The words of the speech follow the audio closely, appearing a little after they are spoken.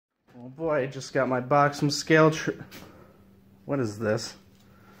boy, I just got my box from scale What is this?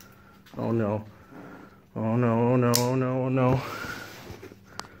 Oh no. Oh no, oh no, oh no, oh no.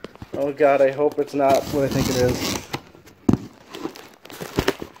 Oh god, I hope it's not what I think it is.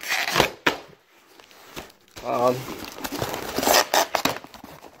 Oh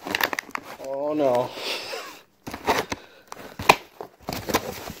no.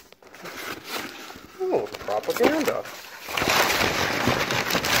 Oh, propaganda.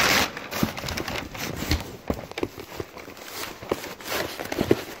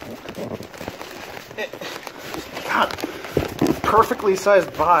 God, perfectly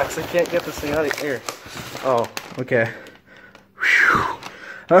sized box. I can't get this thing out of here. Oh, okay. Whew.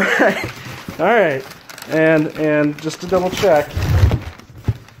 All right. And just to double check.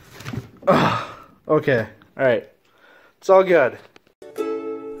 Okay. All right. It's all good.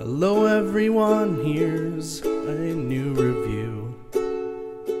 Hello everyone. Here's a new review.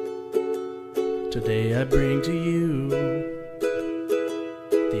 Today I bring to you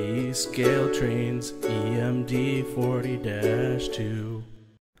the Scale Trains EMD 40-2.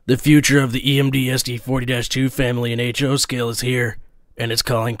 The future of the EMD SD40-2 family in HO scale is here, and its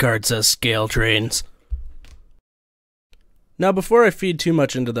calling card says Scale Trains. Now before I feed too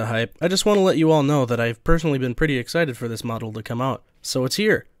much into the hype, I just want to let you all know that I've personally been pretty excited for this model to come out, so it's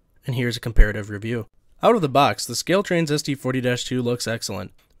here, and here's a comparative review. Out of the box, the Scale Trains SD40-2 looks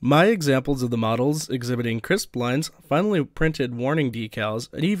excellent. My examples of the models exhibiting crisp lines, finely printed warning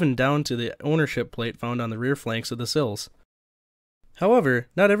decals, and even down to the ownership plate found on the rear flanks of the sills. However,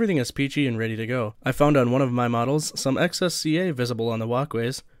 not everything is peachy and ready to go. I found on one of my models some excess CA visible on the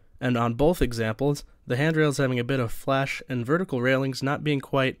walkways, and on both examples, the handrails having a bit of flash and vertical railings not being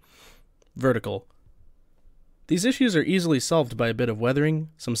quite vertical. These issues are easily solved by a bit of weathering,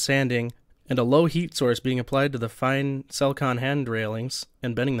 some sanding, and a low heat source being applied to the fine Celcon hand railings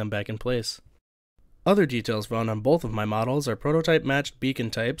and bending them back in place. Other details found on both of my models are prototype matched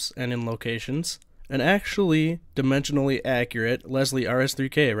beacon types and in locations, an actually dimensionally accurate Leslie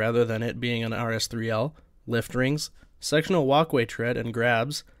RS3K rather than it being an RS3L, lift rings, sectional walkway tread and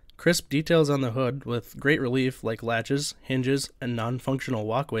grabs, crisp details on the hood with great relief like latches, hinges, and non-functional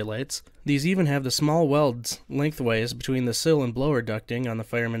walkway lights. These even have the small welds lengthways between the sill and blower ducting on the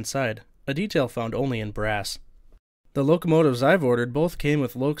fireman's side, a detail found only in brass. The locomotives I've ordered both came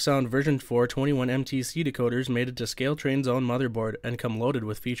with LokeSound version 4 21MTC decoders mated to Scale Train's own motherboard and come loaded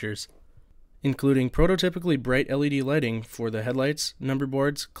with features, including prototypically bright LED lighting for the headlights, number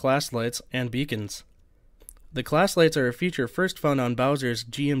boards, class lights, and beacons. The class lights are a feature first found on Bowser's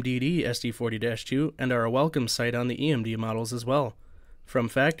GMDD SD40-2 and are a welcome sight on the EMD models as well. From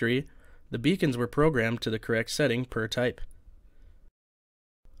factory, the beacons were programmed to the correct setting per type.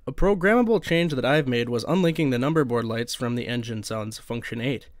 A programmable change that I've made was unlinking the number board lights from the engine sounds function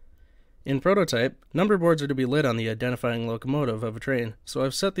 8. In prototype, number boards are to be lit on the identifying locomotive of a train, so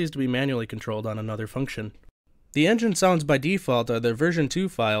I've set these to be manually controlled on another function. The engine sounds by default are the version 2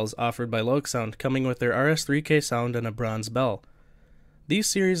 files offered by LokeSound, coming with their RS3K sound and a bronze bell. These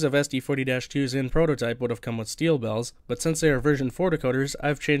series of SD40-2s in prototype would have come with steel bells, but since they are version 4 decoders,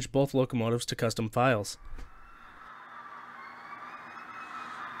 I've changed both locomotives to custom files.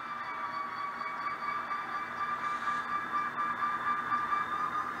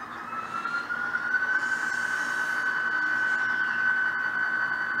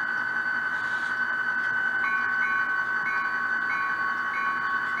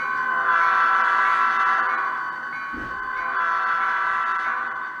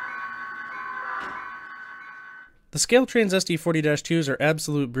 The Scale Trains SD40-2s are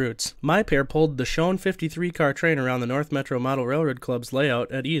absolute brutes. My pair pulled the Schoen 53-car train around the North Metro Model Railroad Club's layout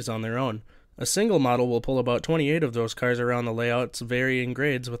at ease on their own. A single model will pull about 28 of those cars around the layout's varying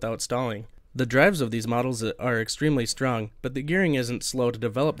grades without stalling. The drives of these models are extremely strong, but the gearing isn't slow to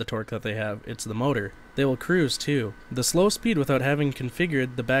develop the torque that they have, it's the motor. They will cruise too. The slow speed without having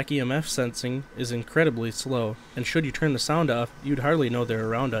configured the back EMF sensing is incredibly slow, and should you turn the sound off, you'd hardly know they're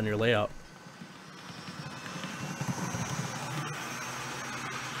around on your layout.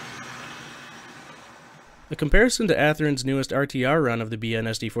 A comparison to Atheron's newest RTR run of the BN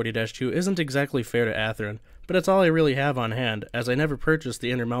SD40-2 isn't exactly fair to Atheron, but it's all I really have on hand, as I never purchased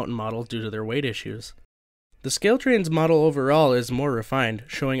the Intermountain models due to their weight issues. The Scale Trains model overall is more refined,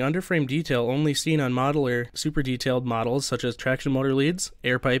 showing underframe detail only seen on modeler super detailed models such as traction motor leads,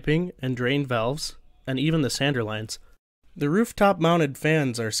 air piping, and drain valves, and even the sander lines. The rooftop mounted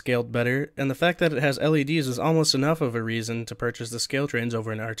fans are scaled better, and the fact that it has LEDs is almost enough of a reason to purchase the Scale Trains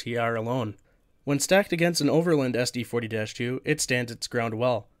over an RTR alone. When stacked against an Overland SD40-2, it stands its ground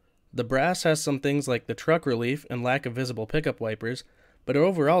well. The brass has some things like the truck relief and lack of visible pickup wipers, but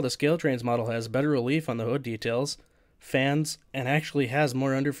overall the Scaletrains model has better relief on the hood details, fans, and actually has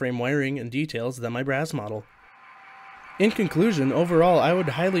more underframe wiring and details than my brass model. In conclusion, overall I would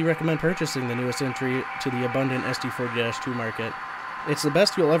highly recommend purchasing the newest entry to the abundant SD40-2 market. It's the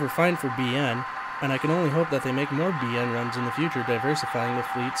best you'll ever find for BN, and I can only hope that they make more BN runs in the future, diversifying the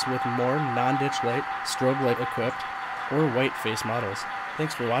fleets with more non-ditch light, strobe light equipped, or white face models.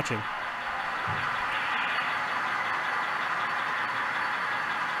 Thanks for watching.